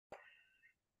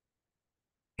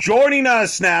Joining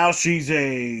us now, she's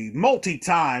a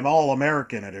multi-time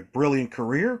All-American at a brilliant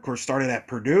career. Of course, started at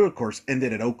Purdue, of course,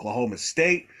 ended at Oklahoma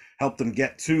State, helped them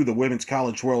get to the Women's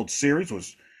College World Series,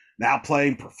 was now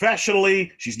playing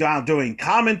professionally. She's now doing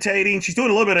commentating. She's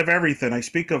doing a little bit of everything. I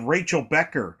speak of Rachel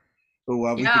Becker,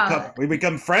 who Yeah, we've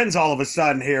become friends all of a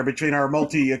sudden here between our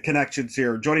multi connections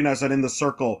here. Joining us on In the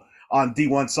Circle on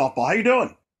D1 Softball. How you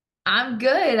doing? I'm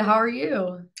good. How are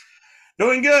you?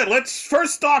 Doing good. Let's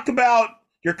first talk about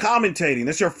your commentating.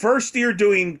 This is your first year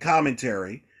doing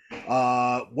commentary.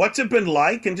 What's it been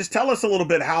like? And just tell us a little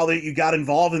bit how that you got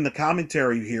involved in the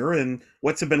commentary here, and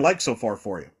what's it been like so far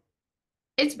for you?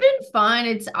 It's been fun.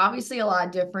 It's obviously a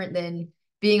lot different than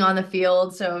being on the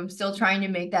field. So I'm still trying to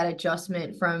make that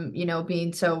adjustment from,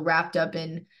 being so wrapped up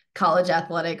in college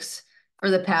athletics for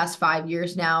the past 5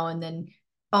 years now, and then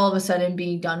all of a sudden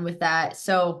being done with that.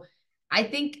 So I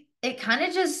think it kind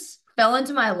of just fell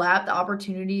into my lap, the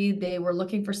opportunity. They were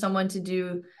looking for someone to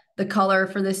do the color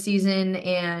for this season.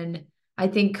 And I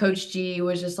think Coach G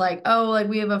was just like, oh, like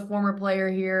we have a former player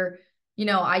here,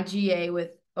 IGA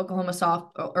with Oklahoma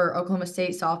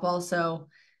State softball. So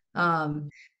um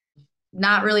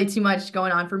not really too much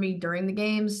going on for me during the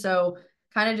games. So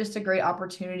kind of just a great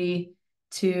opportunity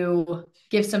to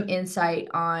give some insight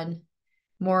on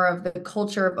more of the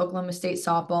culture of Oklahoma State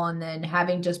softball. And then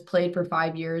having just played for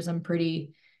 5 years, I'm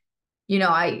pretty,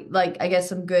 I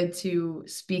guess I'm good to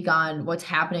speak on what's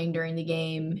happening during the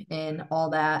game and all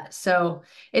that. So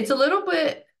it's a little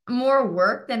bit more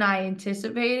work than I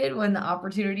anticipated when the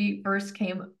opportunity first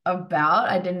came about.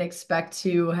 I didn't expect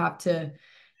to have to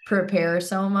prepare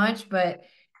so much, but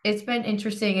it's been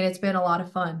interesting and it's been a lot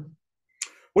of fun.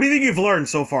 What do you think you've learned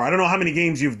so far? I don't know how many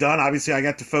games you've done. Obviously, I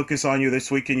got to focus on you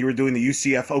this weekend. You were doing the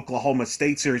UCF Oklahoma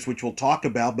State series, which we'll talk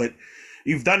about, but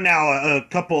you've done now a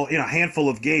couple, handful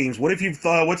of games. What have you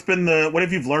thought? What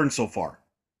have you learned so far?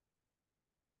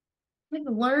 I've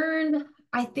learned,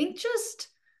 I think just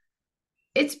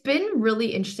it's been really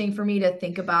interesting for me to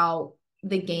think about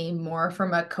the game more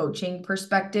from a coaching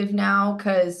perspective now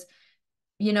because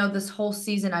this whole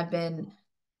season I've been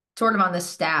sort of on the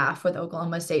staff with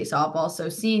Oklahoma State softball. So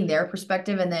seeing their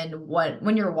perspective and then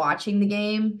when you're watching the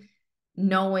game,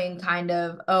 knowing kind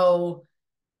of, oh,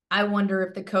 I wonder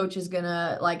if the coach is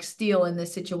gonna like steal in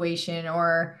this situation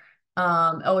or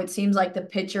oh, it seems like the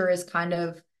pitcher is kind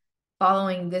of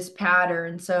following this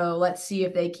pattern. So let's see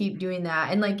if they keep doing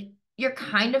that. And like you're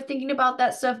kind of thinking about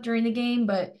that stuff during the game,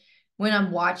 but when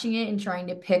I'm watching it and trying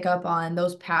to pick up on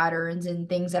those patterns and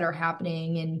things that are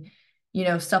happening and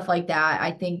stuff like that,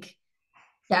 I think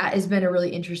that has been a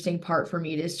really interesting part for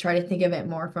me to just try to think of it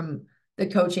more from the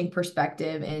coaching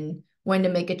perspective and when to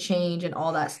make a change and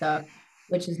all that stuff,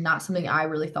 which is not something I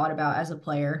really thought about as a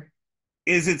player.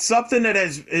 Is it something that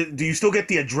has, do you still get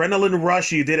the adrenaline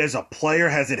rush you did as a player?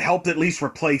 Has it helped at least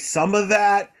replace some of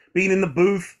that being in the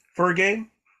booth for a game?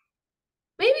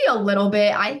 Maybe a little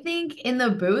bit. I think in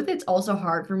the booth, it's also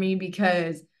hard for me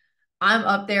because I'm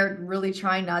up there really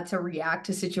trying not to react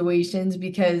to situations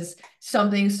because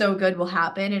something so good will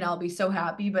happen and I'll be so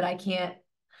happy, but I can't,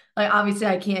 like, obviously,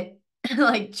 I can't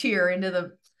like cheer into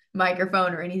the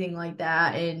microphone or anything like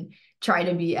that and try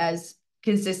to be as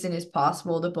consistent as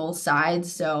possible to both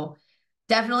sides. So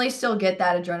definitely still get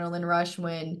that adrenaline rush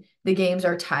when the games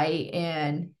are tight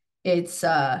and it's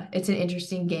an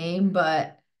interesting game,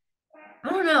 but I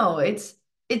don't know. It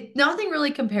nothing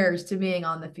really compares to being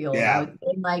on the field, I Yeah. would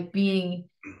say, like being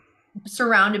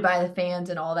surrounded by the fans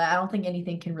and all that. I don't think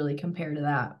anything can really compare to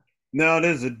that. No, it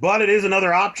isn't. But it is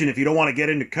another option if you don't want to get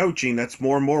into coaching. That's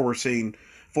more and more we're seeing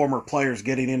former players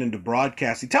getting into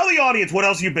broadcasting. Tell the audience what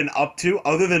else you've been up to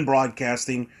other than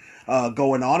broadcasting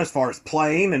going on as far as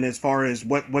playing and as far as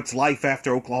what's life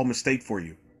after Oklahoma State for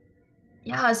you.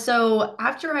 Yeah, so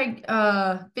after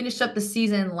I finished up the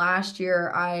season last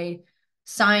year, I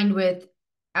signed with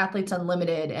Athletes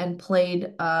Unlimited and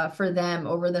played for them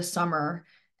over the summer.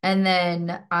 And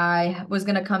then I was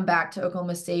going to come back to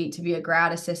Oklahoma State to be a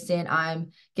grad assistant.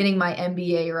 I'm getting my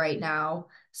MBA right now.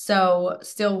 So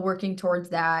still working towards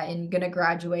that and going to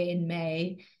graduate in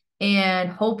May and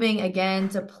hoping again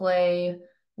to play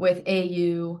with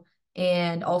AU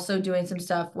and also doing some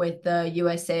stuff with the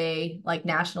USA like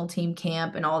national team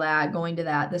camp and all that, going to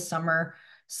that this summer.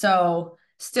 So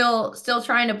still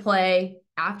trying to play.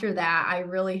 After that, I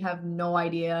really have no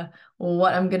idea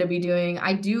what I'm going to be doing.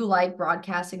 I do like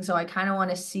broadcasting, so I kind of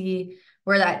want to see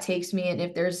where that takes me and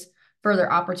if there's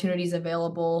further opportunities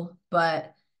available.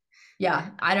 But yeah,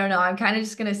 I don't know. I'm kind of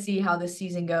just going to see how the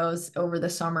season goes over the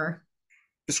summer.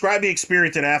 Describe the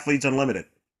experience at Athletes Unlimited.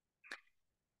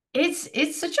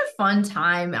 It's such a fun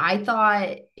time. I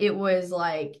thought it was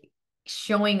like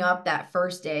showing up that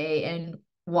first day and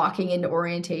walking into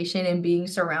orientation and being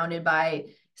surrounded by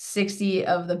 60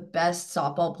 of the best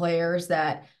softball players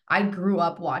that I grew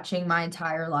up watching my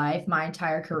entire life, my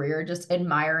entire career, just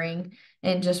admiring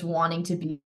and just wanting to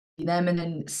be them, and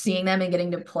then seeing them and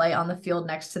getting to play on the field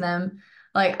next to them.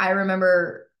 Like, I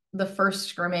remember the first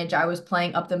scrimmage, I was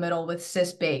playing up the middle with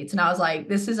Sis Bates, and I was like,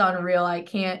 this is unreal. I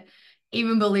can't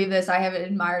even believe this. I haven't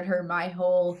admired her my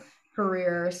whole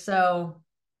career. So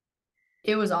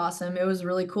it was awesome. It was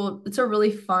really cool. It's a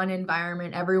really fun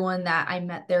environment. Everyone that I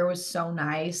met there was so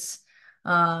nice.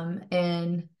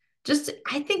 And just,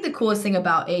 I think the coolest thing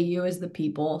about AU is the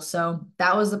people. So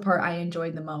that was the part I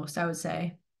enjoyed the most, I would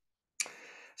say.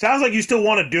 Sounds like you still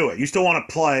want to do it. You still want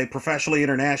to play professionally,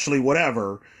 internationally,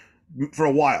 whatever, for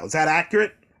a while. Is that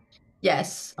accurate?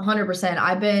 Yes, 100%.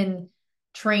 I've been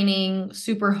training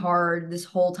super hard this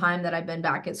whole time that I've been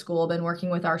back at school. I've been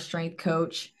working with our strength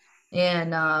coach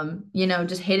and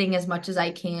just hitting as much as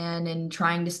I can and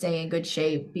trying to stay in good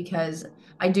shape because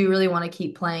I do really want to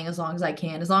keep playing as long as I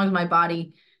can, as long as my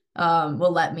body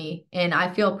will let me. And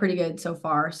I feel pretty good so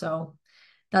far. So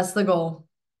that's the goal.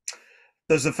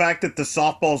 Does the fact that the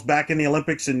softball's back in the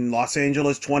Olympics in Los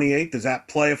Angeles 28, does that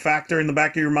play a factor in the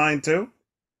back of your mind too?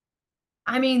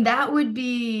 I mean, that would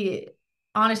be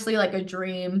honestly like a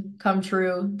dream come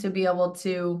true to be able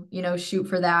to, shoot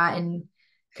for that and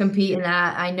compete in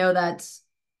that. I know that's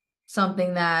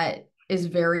something that is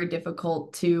very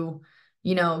difficult to,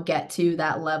 get to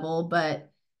that level.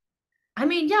 But I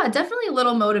mean, yeah, definitely a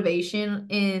little motivation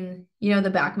in,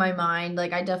 the back of my mind.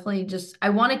 Like, I definitely I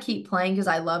want to keep playing because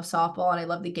I love softball and I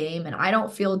love the game and I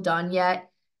don't feel done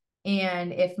yet.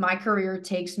 And if my career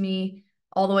takes me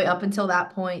all the way up until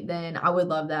that point, then I would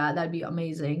love that. That'd be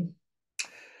amazing.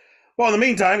 Well, in the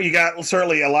meantime, you got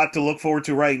certainly a lot to look forward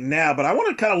to right now, but I want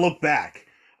to kind of look back.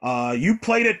 You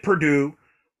played at Purdue,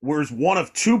 was one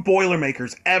of two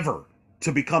Boilermakers ever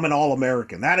to become an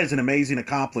All-American. That is an amazing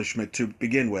accomplishment to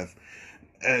begin with.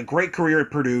 A great career at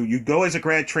Purdue. You go as a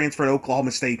grad transfer to Oklahoma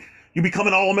State. You become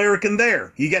an All-American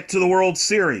there. You get to the World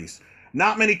Series.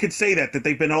 Not many could say that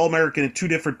they've been All-American in two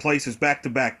different places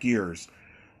back-to-back years.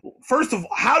 First of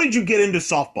all, how did you get into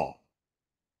softball?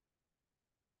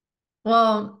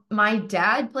 Well, my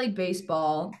dad played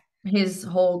baseball his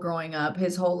whole growing up,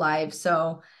 his whole life.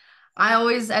 So I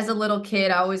always, as a little kid,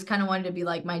 I always kind of wanted to be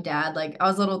like my dad. Like, I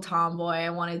was a little tomboy.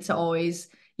 I wanted to always,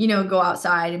 go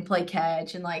outside and play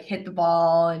catch and like hit the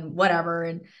ball and whatever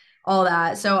and all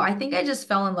that. So I think I just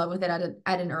fell in love with it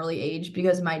at an early age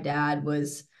because my dad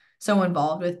was so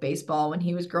involved with baseball when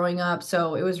he was growing up.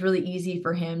 So it was really easy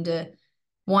for him to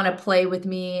want to play with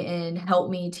me and help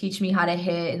me teach me how to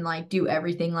hit and like do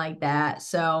everything like that.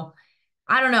 So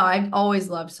I don't know. I've always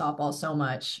loved softball so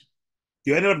much.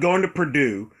 You ended up going to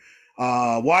Purdue.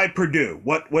 Why Purdue?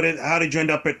 How did you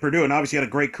end up at Purdue? And obviously, you had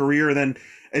a great career. And then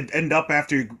end up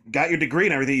after you got your degree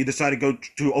and everything, you decided to go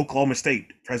to Oklahoma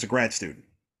State as a grad student.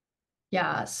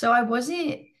 Yeah. So I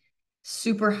wasn't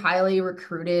super highly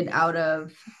recruited out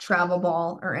of travel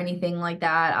ball or anything like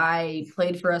that. I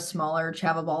played for a smaller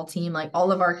travel ball team. Like,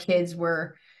 all of our kids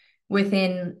were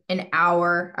within an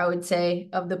hour, I would say,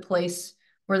 of the place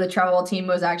where the travel team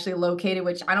was actually located,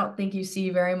 which I don't think you see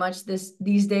very much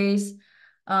these days.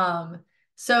 Um,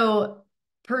 so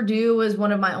Purdue was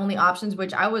one of my only options,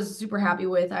 which I was super happy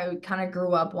with. I kind of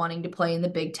grew up wanting to play in the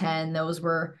Big Ten. Those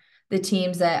were the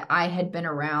teams that I had been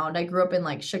around. I grew up in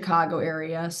like Chicago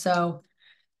area, so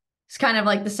it's kind of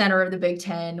like the center of the Big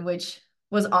Ten, which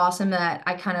was awesome that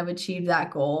I kind of achieved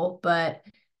that goal. But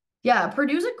yeah,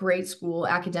 Purdue's a great school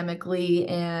academically,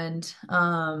 and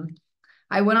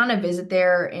I went on a visit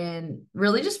there and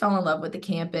really just fell in love with the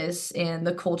campus and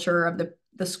the culture of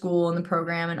the school and the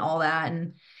program and all that.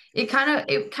 And it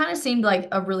kind of seemed like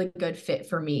a really good fit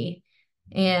for me.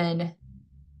 And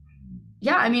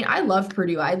yeah, I mean, I love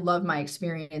Purdue. I love my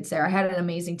experience there. I had an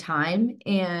amazing time.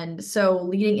 And so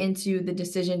leading into the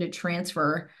decision to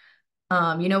transfer,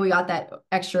 we got that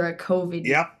extra COVID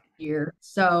Yep. year.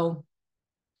 So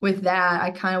with that,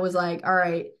 I kind of was like, all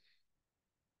right,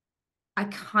 I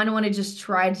kind of want to just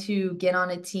try to get on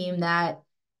a team that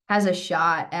has a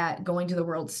shot at going to the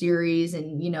World Series.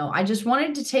 And, I just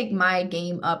wanted to take my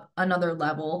game up another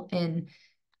level and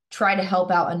try to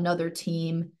help out another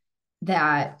team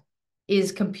that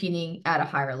is competing at a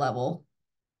higher level.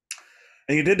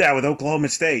 And you did that with Oklahoma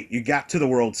State. You got to the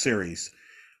World Series.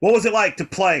 What was it like to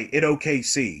play at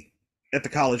OKC at the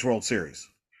College World Series?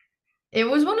 It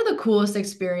was one of the coolest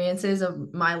experiences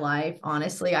of my life,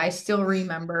 honestly. I still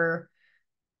remember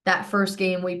that first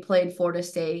game we played Florida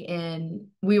State and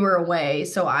we were away.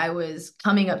 So I was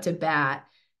coming up to bat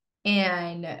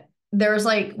and there's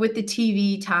like with the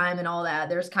TV time and all that,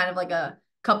 there's kind of like a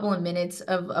couple of minutes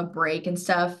of a break and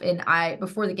stuff. And I,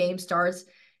 before the game starts,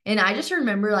 and I just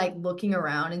remember like looking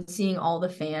around and seeing all the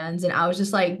fans. And I was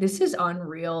just like, this is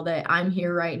unreal that I'm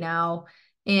here right now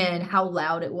and how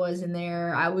loud it was in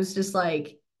there. I was just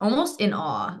like almost in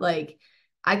awe. Like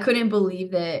I couldn't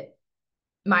believe that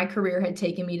my career had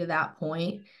taken me to that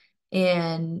point.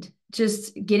 And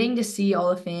just getting to see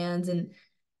all the fans, and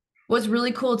what's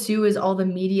really cool too is all the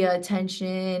media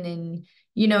attention and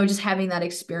just having that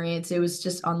experience. It was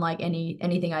just unlike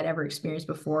anything I'd ever experienced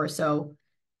before. So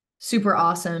super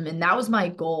awesome. And that was my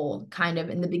goal kind of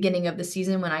in the beginning of the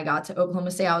season when I got to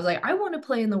Oklahoma State. I was like, I want to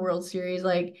play in the World Series.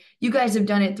 Like you guys have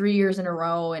done it 3 years in a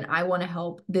row and I want to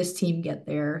help this team get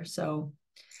there. So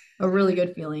a really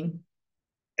good feeling.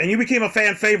 And you became a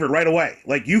fan favorite right away.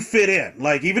 Like you fit in.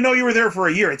 Like even though you were there for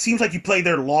a year, it seems like you played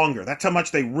there longer. That's how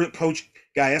much Coach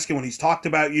Gajewski when he's talked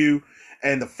about you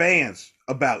and the fans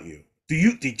about you.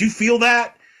 Did you feel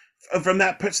that from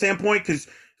that standpoint? Because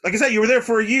like I said, you were there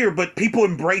for a year, but people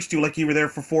embraced you like you were there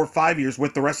for 4 or 5 years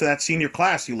with the rest of that senior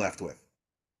class you left with.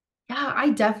 Yeah,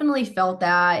 I definitely felt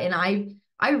that. And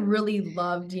I really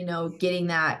loved, getting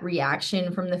that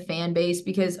reaction from the fan base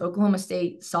because Oklahoma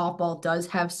State softball does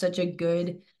have such a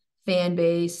good fan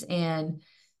base and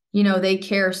they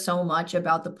care so much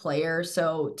about the player.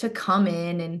 So to come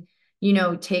in and,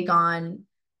 take on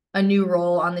a new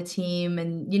role on the team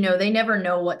and, they never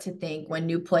know what to think when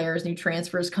new players, new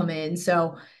transfers come in.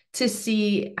 So to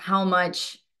see how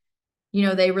much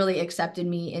they really accepted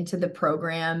me into the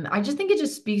program. I just think it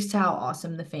just speaks to how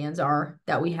awesome the fans are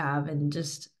that we have and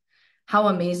just how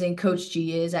amazing Coach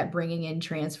G is at bringing in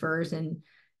transfers and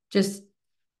just,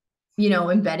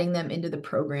 embedding them into the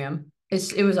program.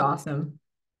 It was awesome.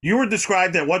 You were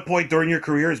described at one point during your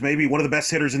career as maybe one of the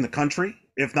best hitters in the country,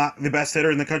 if not the best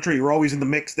hitter in the country. You were always in the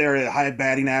mix there at high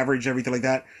batting average, everything like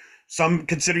that. Some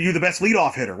consider you the best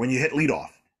leadoff hitter when you hit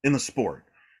leadoff in the sport.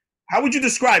 How would you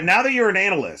describe, now that you're an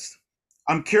analyst,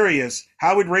 I'm curious,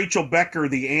 how would Rachel Becker,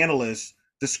 the analyst,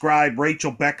 describe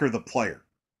Rachel Becker, the player?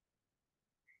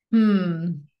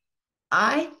 Hmm.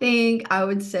 I think I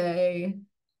would say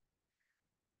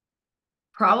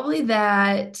probably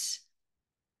that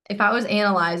if I was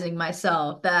analyzing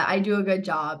myself, that I do a good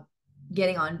job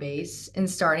getting on base and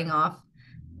starting off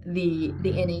the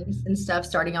innings and stuff,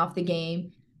 starting off the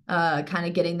game, kind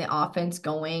of getting the offense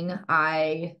going.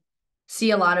 I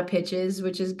see a lot of pitches,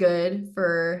 which is good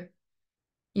for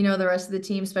the rest of the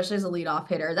team, especially as a leadoff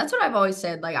hitter. That's what I've always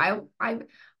said. Like I've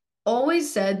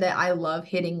always said that I love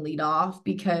hitting leadoff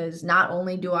because not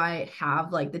only do I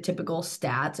have like the typical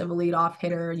stats of a leadoff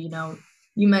hitter,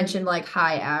 you mentioned like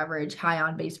high average, high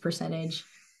on base percentage,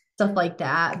 stuff like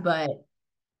that, but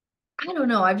I don't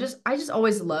know. I just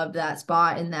always loved that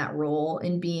spot and that role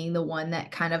and being the one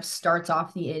that kind of starts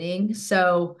off the inning.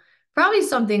 So probably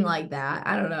something like that.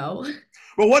 I don't know.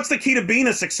 Well, what's the key to being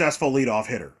a successful leadoff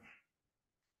hitter?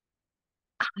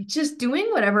 Just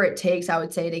doing whatever it takes, I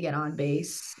would say, to get on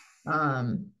base. Make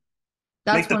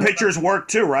That's the one of pitchers work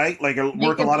too, right? Like make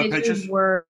work a the lot of pitchers pitches?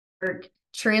 work,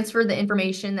 transfer the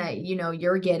information that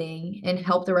you're getting and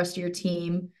help the rest of your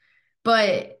team.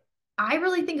 But I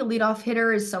really think a leadoff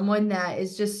hitter is someone that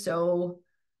is just so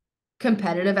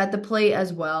competitive at the plate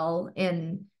as well.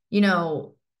 And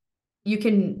you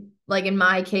can, like in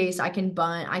my case, I can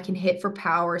bunt, I can hit for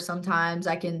power sometimes,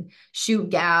 I can shoot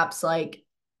gaps. Like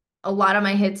a lot of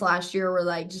my hits last year were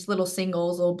like just little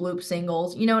singles, little bloop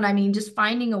singles. You know what I mean? Just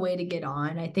finding a way to get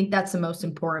on. I think that's the most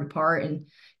important part in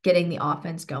getting the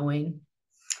offense going.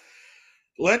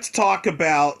 Let's talk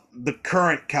about the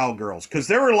current Cowgirls because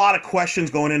there were a lot of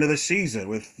questions going into the season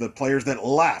with the players that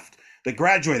left, that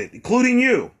graduated, including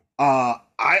you.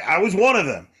 I was one of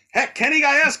them. Heck, Kenny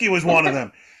Gajewski was one of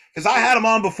them because I had him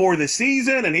on before the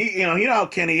season, and you know how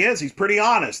Kenny is. He's pretty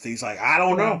honest. He's like, I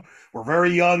don't Yeah. know. We're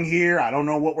very young here. I don't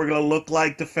know what we're going to look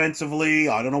like defensively.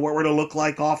 I don't know what we're going to look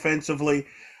like offensively.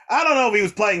 I don't know if he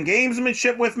was playing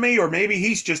gamesmanship with me or maybe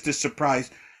he's just as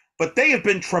surprised. But they have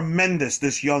been tremendous,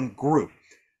 this young group.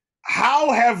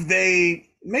 How have they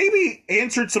maybe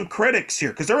answered some critics here?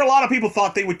 Because there are a lot of people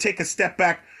thought they would take a step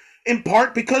back in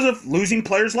part because of losing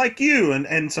players like you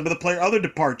and some of the other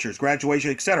departures, graduation,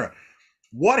 etc.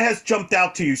 What has jumped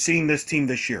out to you seeing this team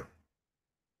this year?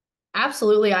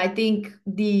 Absolutely. I think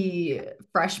the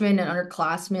freshmen and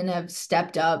underclassmen have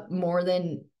stepped up more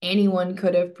than anyone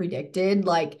could have predicted.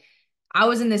 Like I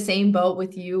was in the same boat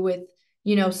with you with,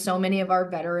 so many of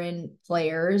our veteran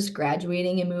players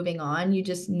graduating and moving on. You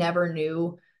just never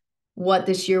knew what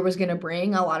this year was going to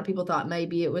bring. A lot of people thought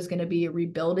maybe it was going to be a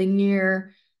rebuilding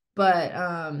year, but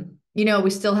we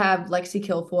still have Lexi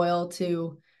Kilfoyle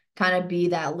to kind of be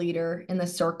that leader in the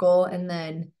circle. And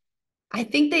then I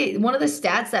think one of the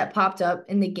stats that popped up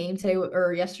in the game today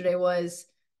or yesterday was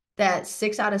that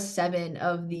 6 out of 7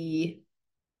 of the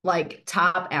like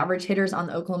top average hitters on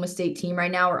the Oklahoma State team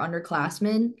right now are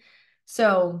underclassmen.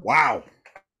 So Wow.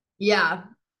 yeah,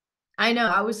 I know.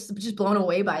 I was just blown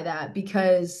away by that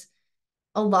because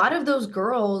a lot of those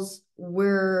girls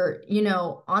were,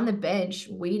 on the bench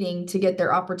waiting to get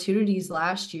their opportunities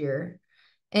last year.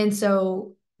 And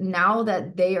so now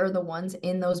that they are the ones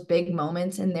in those big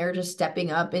moments and they're just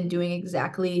stepping up and doing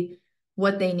exactly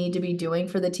what they need to be doing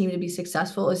for the team to be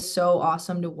successful is so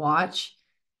awesome to watch.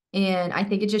 And I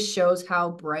think it just shows how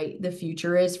bright the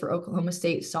future is for Oklahoma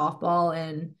State softball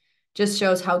and just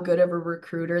shows how good of a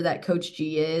recruiter that Coach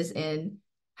G is and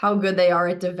how good they are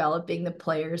at developing the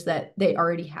players that they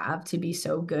already have to be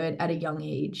so good at a young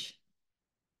age.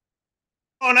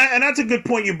 Oh, and that's a good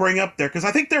point you bring up there, because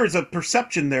I think there is a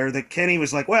perception there that Kenny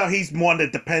was like, well, he's one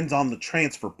that depends on the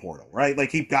transfer portal, right? Like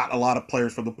he got a lot of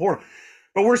players from the portal.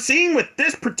 But we're seeing with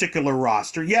this particular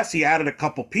roster, yes, he added a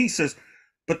couple pieces,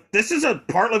 but this is a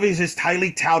part of his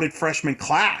highly touted freshman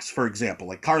class, for example.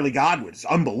 Like Carly Godwin is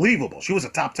unbelievable. She was a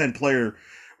top 10 player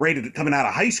rated coming out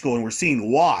of high school, and we're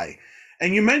seeing why.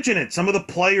 And you mentioned it, some of the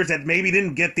players that maybe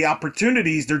didn't get the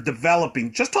opportunities they're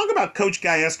developing. Just talk about Coach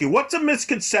Gajewski. What's a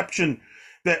misconception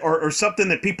that or something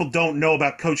that people don't know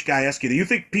about Coach Gajewski that you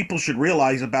think people should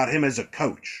realize about him as a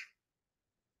coach?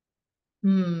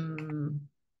 Hmm.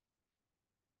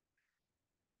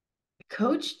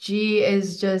 Coach G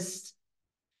is just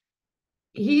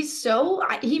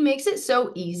he makes it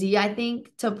so easy, I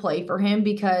think, to play for him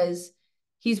because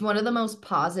he's one of the most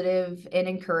positive and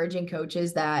encouraging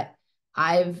coaches that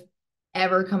I've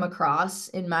ever come across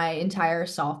in my entire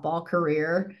softball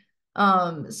career.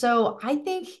 So I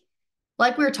think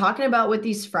like we were talking about with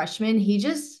these freshmen, he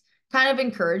just kind of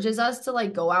encourages us to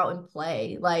like go out and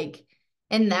play. Like,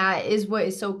 and that is what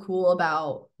is so cool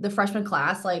about the freshman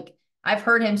class. Like, I've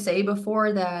heard him say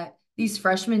before that these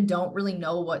freshmen don't really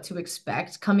know what to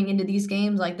expect coming into these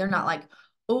games. Like, they're not like,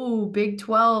 oh, Big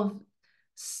 12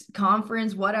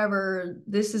 conference, whatever.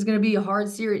 This is going to be a hard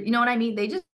series. You know what I mean? They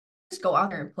just go out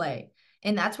there and play.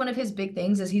 And that's one of his big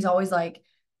things is he's always like,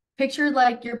 picture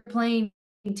like you're playing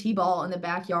t-ball in the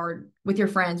backyard with your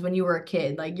friends when you were a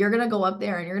kid. Like you're going to go up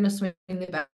there and you're going to swing the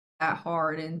bat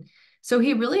hard. And so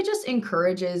he really just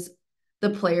encourages the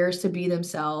players to be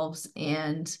themselves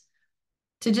and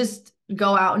to just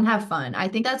go out and have fun. I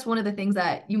think that's one of the things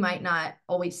that you might not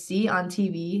always see on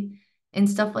TV and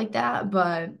stuff like that,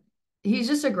 but he's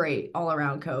just a great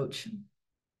all-around coach.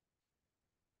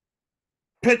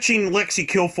 Pitching, Lexi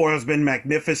Kilfoyle has been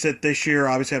magnificent this year,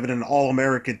 obviously having an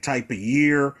All-American type of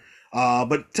year.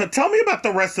 But tell me about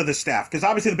the rest of the staff, because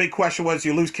obviously the big question was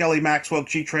you lose Kelly Maxwell,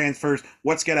 she transfers,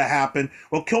 what's going to happen?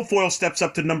 Well, Kilfoyle steps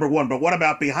up to number one, but what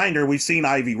about behind her? We've seen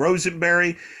Ivy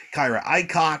Rosenberry, Kyra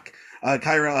Aycock,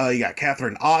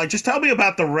 Catherine. Just tell me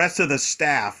about the rest of the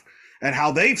staff and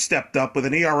how they've stepped up with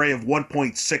an ERA of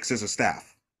 1.6 as a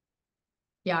staff.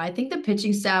 Yeah, I think the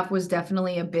pitching staff was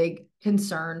definitely a big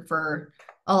concern for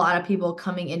a lot of people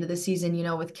coming into the season,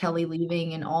 with Kelly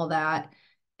leaving and all that,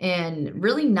 and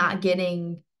really not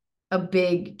getting a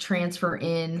big transfer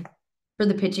in for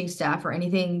the pitching staff or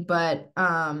anything. But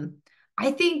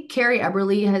I think Carrie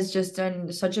Eberly has just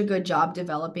done such a good job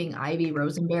developing Ivy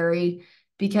Rosenberry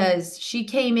because she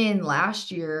came in last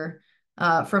year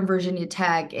from Virginia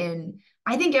Tech, and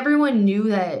I think everyone knew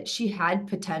that she had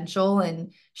potential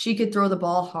and she could throw the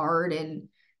ball hard. And,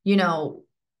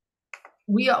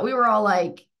 we were all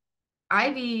like,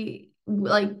 Ivy,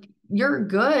 like, you're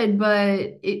good,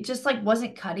 but it just like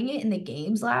wasn't cutting it in the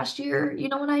games last year. You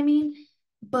know what I mean?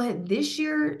 But this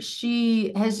year,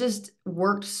 she has just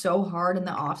worked so hard in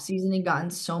the off season and gotten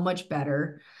so much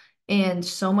better and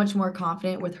so much more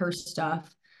confident with her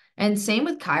stuff. And same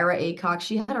with Kyra Aycock.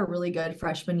 She had a really good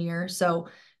freshman year. So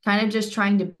kind of just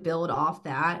trying to build off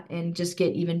that and just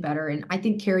get even better. And I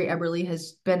think Carrie Eberly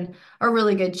has been a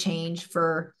really good change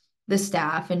for the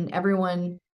staff and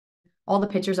everyone. All the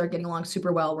pitchers are getting along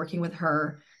super well working with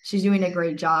her. She's doing a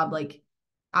great job. Like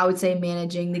I would say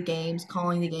managing the games,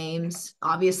 calling the games.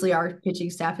 Obviously, our pitching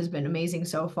staff has been amazing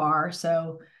so far.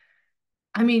 So,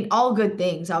 I mean, all good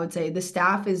things, I would say.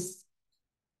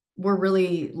 We're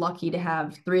really lucky to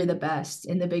have three of the best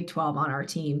in the Big 12 on our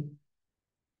team.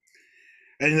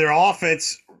 And their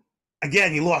offense,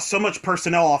 again, you lost so much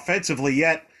personnel offensively,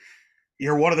 yet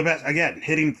you're one of the best. Again,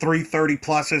 hitting 330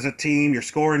 plus as a team. You're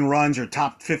scoring runs. You're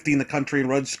top 50 in the country in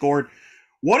runs scored.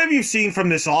 What have you seen from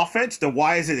this offense?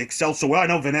 Why is it excelled so well? I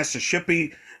know Vanessa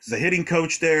Shippey is the hitting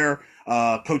coach there.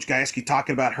 Coach Gajewski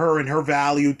talking about her and her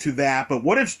value to that. But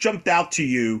what has jumped out to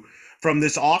you from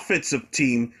this offensive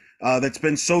team that's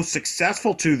been so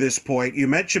successful to this point? You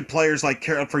mentioned players like,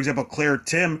 for example, Claire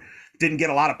Tim didn't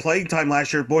get a lot of playing time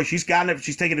last year. Boy, she's gotten it.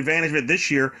 She's taken advantage of it this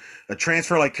year. A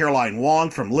transfer like Caroline Wong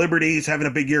from Liberty is having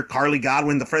a big year. Carly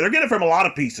Godwin, they're getting it from a lot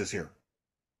of pieces here.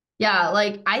 Yeah,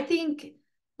 like I think,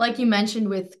 like you mentioned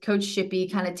with Coach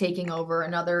Shippey kind of taking over,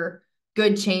 another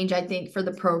good change, I think, for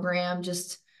the program,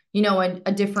 just,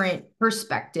 a different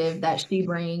perspective that she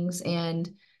brings. And,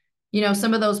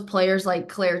 some of those players like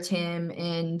Claire Tim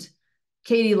and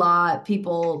Katie Lott,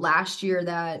 people last year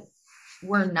that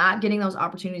were not getting those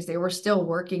opportunities, they were still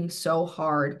working so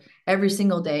hard every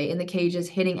single day in the cages,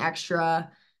 hitting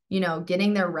extra,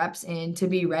 getting their reps in to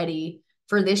be ready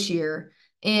for this year.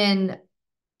 And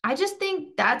I just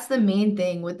think that's the main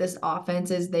thing with this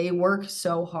offense is they work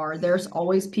so hard. There's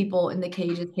always people in the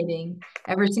cages hitting.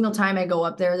 Every single time I go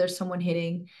up there, there's someone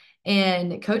hitting.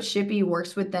 And Coach Shippey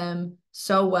works with them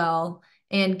so well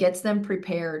and gets them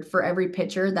prepared for every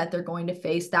pitcher that they're going to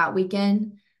face that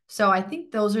weekend. So I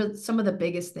think those are some of the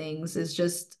biggest things is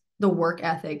just the work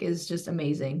ethic is just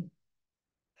amazing.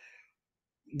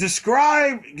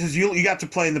 Describe, because you got to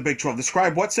play in the Big 12.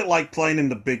 Describe what's it like playing in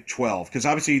the Big 12, because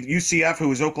obviously UCF, who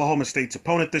is Oklahoma State's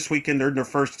opponent this weekend, they're in their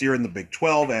first year in the Big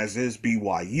 12, as is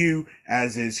BYU,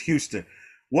 as is Houston.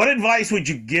 What advice would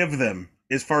you give them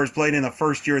as far as playing in the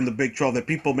first year in the Big 12 that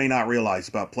people may not realize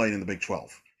about playing in the Big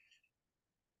 12?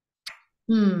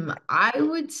 I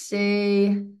would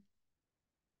say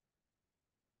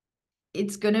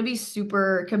it's going to be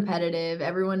super competitive.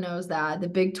 Everyone knows that. The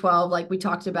Big 12, like we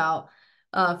talked about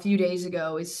a few days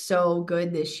ago, is so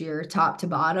good this year, top to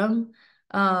bottom.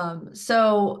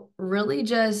 So really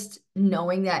just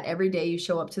knowing that every day you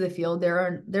show up to the field,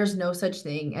 there's no such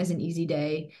thing as an easy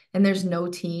day, and there's no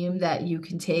team that you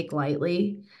can take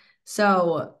lightly.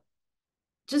 So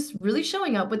just really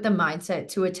showing up with the mindset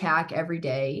to attack every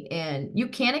day, and you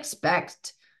can't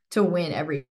expect to win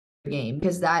every game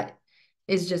because that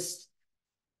is just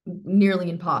nearly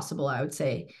impossible, I would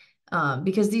say,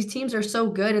 because these teams are so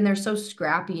good and they're so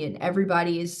scrappy, and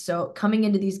everybody is so coming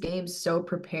into these games so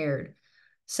prepared.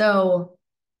 So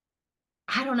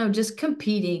I don't know, just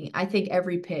competing. I think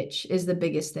every pitch is the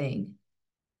biggest thing.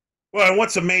 Well, and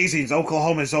what's amazing is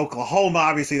Oklahoma is Oklahoma.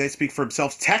 Obviously, they speak for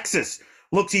themselves. Texas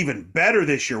looks even better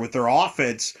this year with their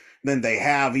offense than they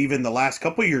have even the last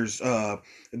couple of years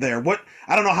there. What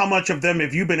I don't know how much of them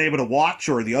have you been able to watch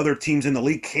or the other teams in the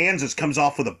league. Kansas comes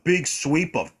off with a big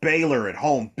sweep of Baylor at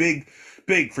home. Big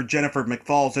for Jennifer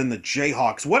McFalls and the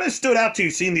Jayhawks. What has stood out to you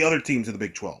seeing the other teams in the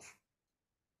Big 12?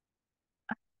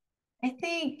 I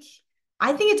think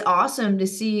I think it's awesome to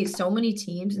see so many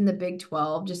teams in the Big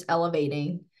 12 just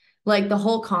elevating. Like the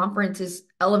whole conference is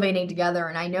elevating together.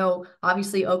 And I know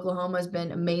obviously Oklahoma has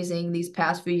been amazing these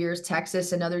past few years.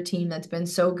 Texas, another team that's been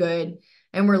so good,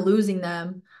 and we're losing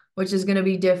them, which is going to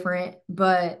be different.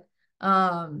 But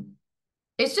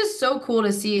it's just so cool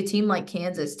to see a team like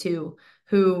Kansas too,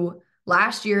 who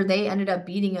last year they ended up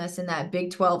beating us in that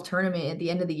Big 12 tournament at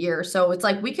the end of the year. So it's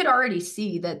like we could already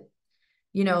see that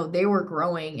they were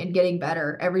growing and getting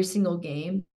better every single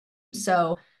game.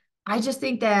 So I just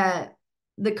think that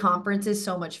the conference is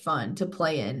so much fun to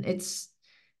play in. It's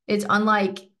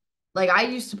unlike like I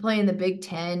used to play in the Big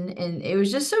Ten, and it was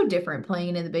just so different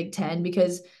playing in the Big Ten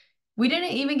because we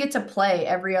didn't even get to play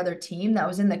every other team that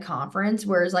was in the conference.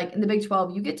 Whereas like in the Big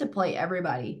 12, you get to play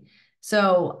everybody.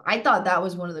 So I thought that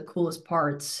was one of the coolest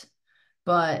parts.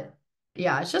 But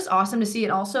yeah, it's just awesome to see.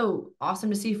 And also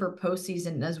awesome to see for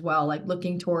postseason as well, like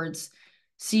looking towards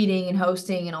seeding and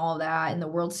hosting and all of that in the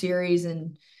World Series.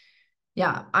 And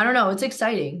yeah, I don't know. It's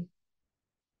exciting.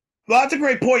 Well, that's a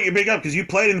great point you bring up because you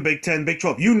played in the Big 10, Big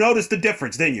 12. You noticed the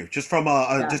difference, didn't you? Just from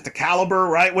Yeah. just the caliber,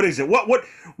 right? What is it? What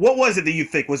was it that you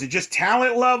think? Was it just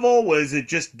talent level? Was it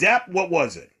just depth? What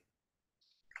was it?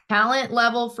 Talent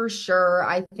level for sure.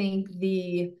 I think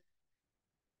the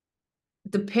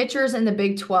pitchers in the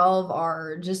Big 12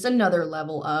 are just another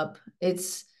level up.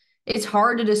 It's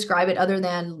hard to describe it other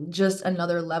than just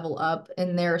another level up.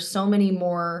 And there are so many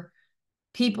more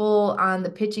people on the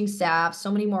pitching staff,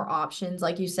 so many more options.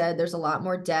 Like you said, there's a lot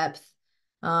more depth.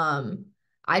 Um,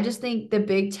 I just think the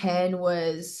Big Ten it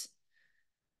was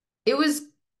it was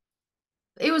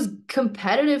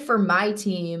competitive for my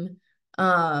team.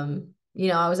 I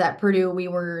was at Purdue. We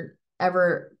were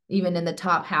ever even in the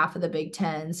top half of the Big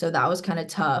Ten, so that was kind of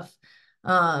tough.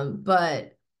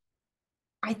 But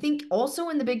I think also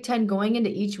in the Big Ten going into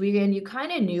each weekend, you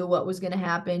kind of knew what was going to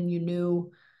happen. You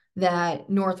knew that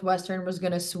Northwestern was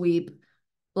going to sweep.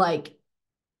 like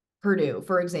Purdue,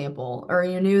 for example, or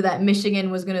you knew that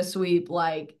Michigan was going to sweep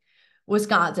like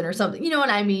Wisconsin or something. You know what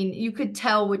I mean? You could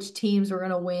tell which teams were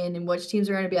going to win and which teams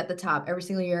are going to be at the top every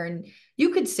single year. And you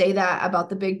could say that about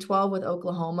the Big 12 with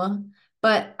Oklahoma.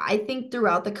 But I think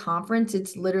throughout the conference,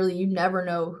 it's literally you never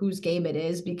know whose game it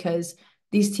is because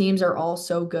these teams are all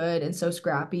so good and so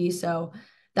scrappy. So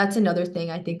that's another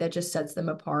thing I think that just sets them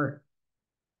apart.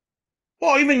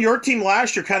 Well, even your team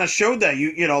last year kind of showed that.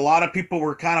 A lot of people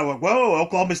were kind of like, whoa,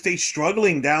 Oklahoma State's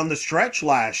struggling down the stretch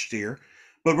last year,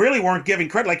 but really weren't giving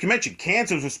credit. Like you mentioned,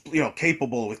 Kansas was,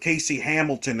 capable with Casey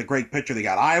Hamilton, the great pitcher they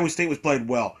got. Iowa State was played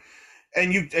well.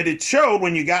 And it showed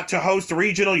when you got to host a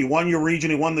regional, you won your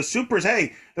region, you won the supers.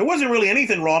 Hey, there wasn't really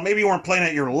anything wrong. Maybe you weren't playing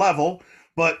at your level,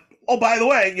 but oh, by the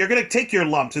way, you're going to take your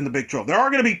lumps in the Big 12. There are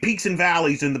going to be peaks and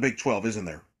valleys in the Big 12, isn't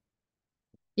there?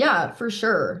 Yeah, for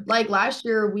sure. Like last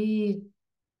year, we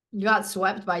got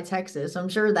swept by Texas. I'm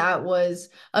sure that was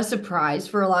a surprise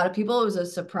for a lot of people. It was a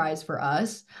surprise for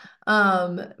us.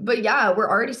 But yeah, we're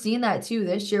already seeing that too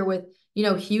this year with,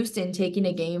 Houston taking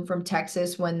a game from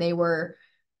Texas when they were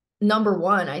number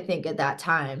one, I think, at that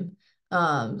time.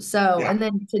 Yeah. And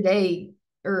then today,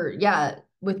 or yeah,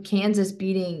 with Kansas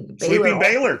beating Baylor. Sweeping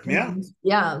Baylor. Yeah.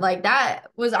 Yeah, like that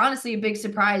was honestly a big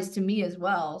surprise to me as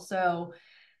well. So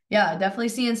yeah, definitely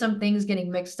seeing some things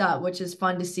getting mixed up, which is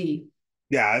fun to see.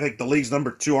 Yeah, I think the league's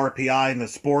number 2 RPI in the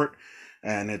sport,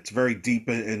 and it's very deep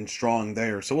and strong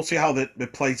there. So we'll see how that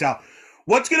it plays out.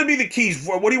 What's going to be the keys?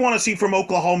 What do you want to see from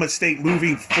Oklahoma State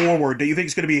moving forward? Do you think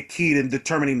it's going to be a key in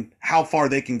determining how far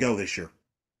they can go this year?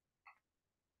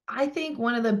 I think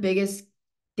one of the biggest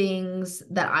things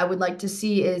that I would like to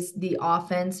see is the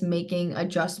offense making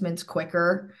adjustments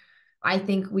quicker. I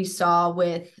think we saw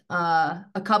with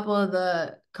a couple of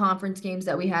the conference games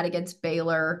that we had against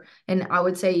Baylor, and I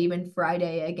would say even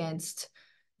Friday against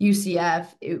UCF,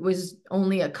 it was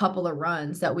only a couple of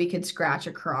runs that we could scratch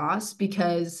across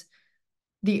because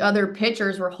the other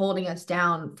pitchers were holding us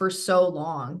down for so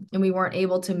long and we weren't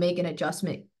able to make an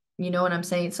adjustment. You know what I'm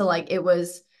saying? So, like,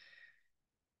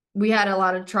 we had a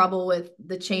lot of trouble with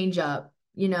the changeup,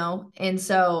 and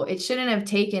so it shouldn't have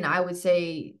taken, I would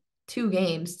say, 2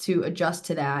 games to adjust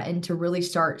to that and to really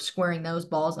start squaring those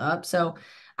balls up. So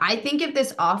I think if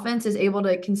this offense is able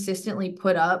to consistently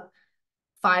put up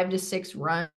 5 to 6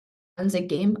 runs a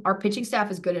game, our pitching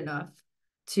staff is good enough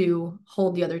to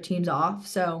hold the other teams off.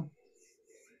 So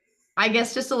I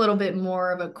guess just a little bit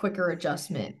more of a quicker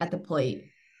adjustment at the plate.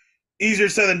 Easier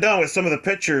said than done with some of the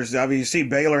pitchers. I mean, you see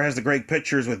Baylor has the great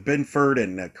pitchers with Binford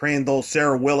and Crandall,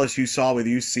 Sarah Willis you saw with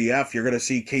UCF. You're going to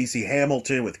see Casey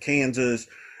Hamilton with Kansas,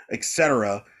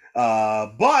 etc.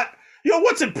 But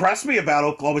what's impressed me about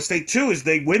Oklahoma State too is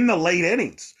they win the late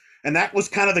innings, and that was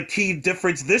kind of the key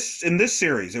difference in this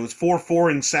series. It was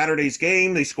 4-4 in Saturday's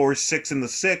game. They scored 6 in the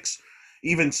 6th.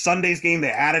 Even Sunday's game, they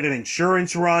added an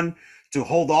insurance run to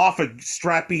hold off a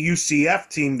strappy UCF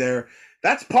team there.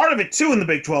 That's part of it too in the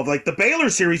Big 12. Like the Baylor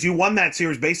series, you won that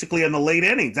series basically in the late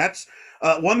innings. That's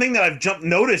one thing that I've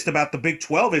noticed about the Big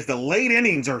 12 is the late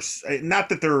innings are not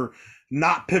that they're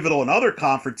not pivotal in other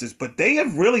conferences, but they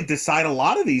have really decided a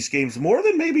lot of these games more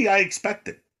than maybe I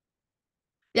expected.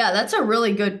 Yeah, that's a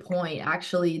really good point,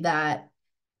 actually, that,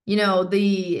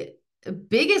 the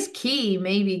biggest key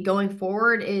maybe going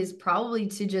forward is probably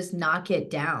to just knock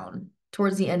it down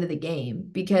towards the end of the game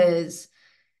because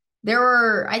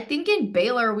I think in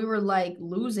Baylor, we were like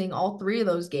losing all 3 of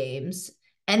those games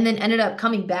and then ended up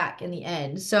coming back in the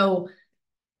end. So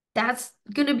that's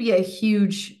going to be a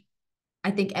huge,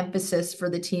 I think, emphasis for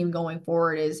the team going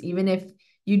forward is even if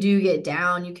you do get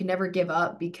down, you can never give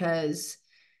up because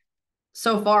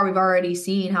so far we've already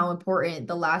seen how important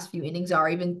the last few innings are.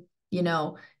 Even,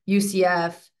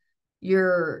 UCF,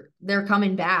 they're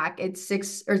coming back. It's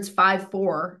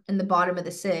 5-4 in the bottom of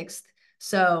the 6th.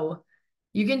 So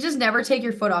you can just never take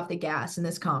your foot off the gas in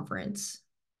this conference.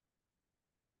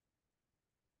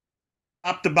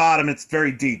 Top to bottom, it's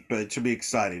very deep, but it should be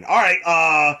exciting. All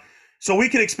right, so we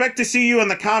can expect to see you in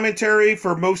the commentary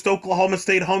for most Oklahoma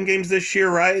State home games this year,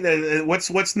 right?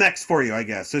 What's next for you? I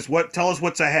guess tell us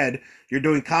what's ahead. You're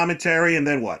doing commentary, and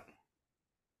then what?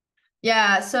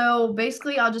 Yeah, so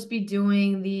basically I'll just be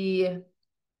doing the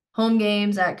home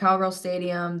games at Cowgirls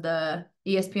Stadium, the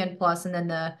ESPN Plus, and then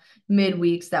the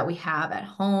midweeks that we have at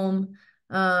home.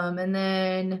 And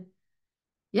then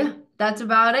yeah, that's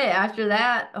about it. After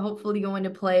that, hopefully going to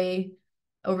play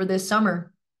over this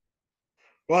summer.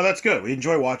 Well, that's good. We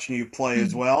enjoy watching you play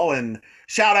as well. And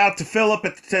shout out to Philip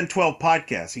at the 1012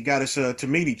 podcast. He got us to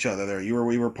meet each other there.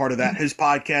 We were part of that his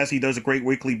podcast. He does a great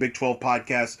weekly Big 12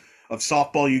 podcast of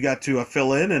softball you got to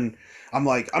fill in, and I'm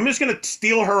like, I'm just gonna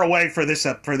steal her away for this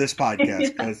podcast Yeah.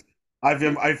 because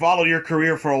I followed your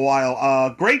career for a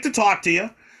while. Great to talk to you.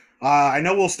 I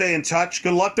know we'll stay in touch.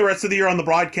 Good luck the rest of the year on the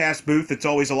broadcast booth. It's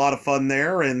always a lot of fun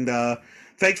there, and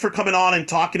thanks for coming on and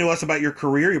talking to us about your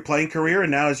career, your playing career,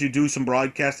 and now as you do some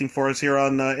broadcasting for us here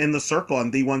on in the circle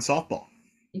on D1 softball.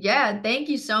 Yeah, thank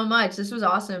you so much. This was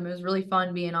awesome. It was really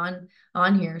fun being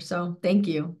on here. So thank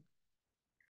you.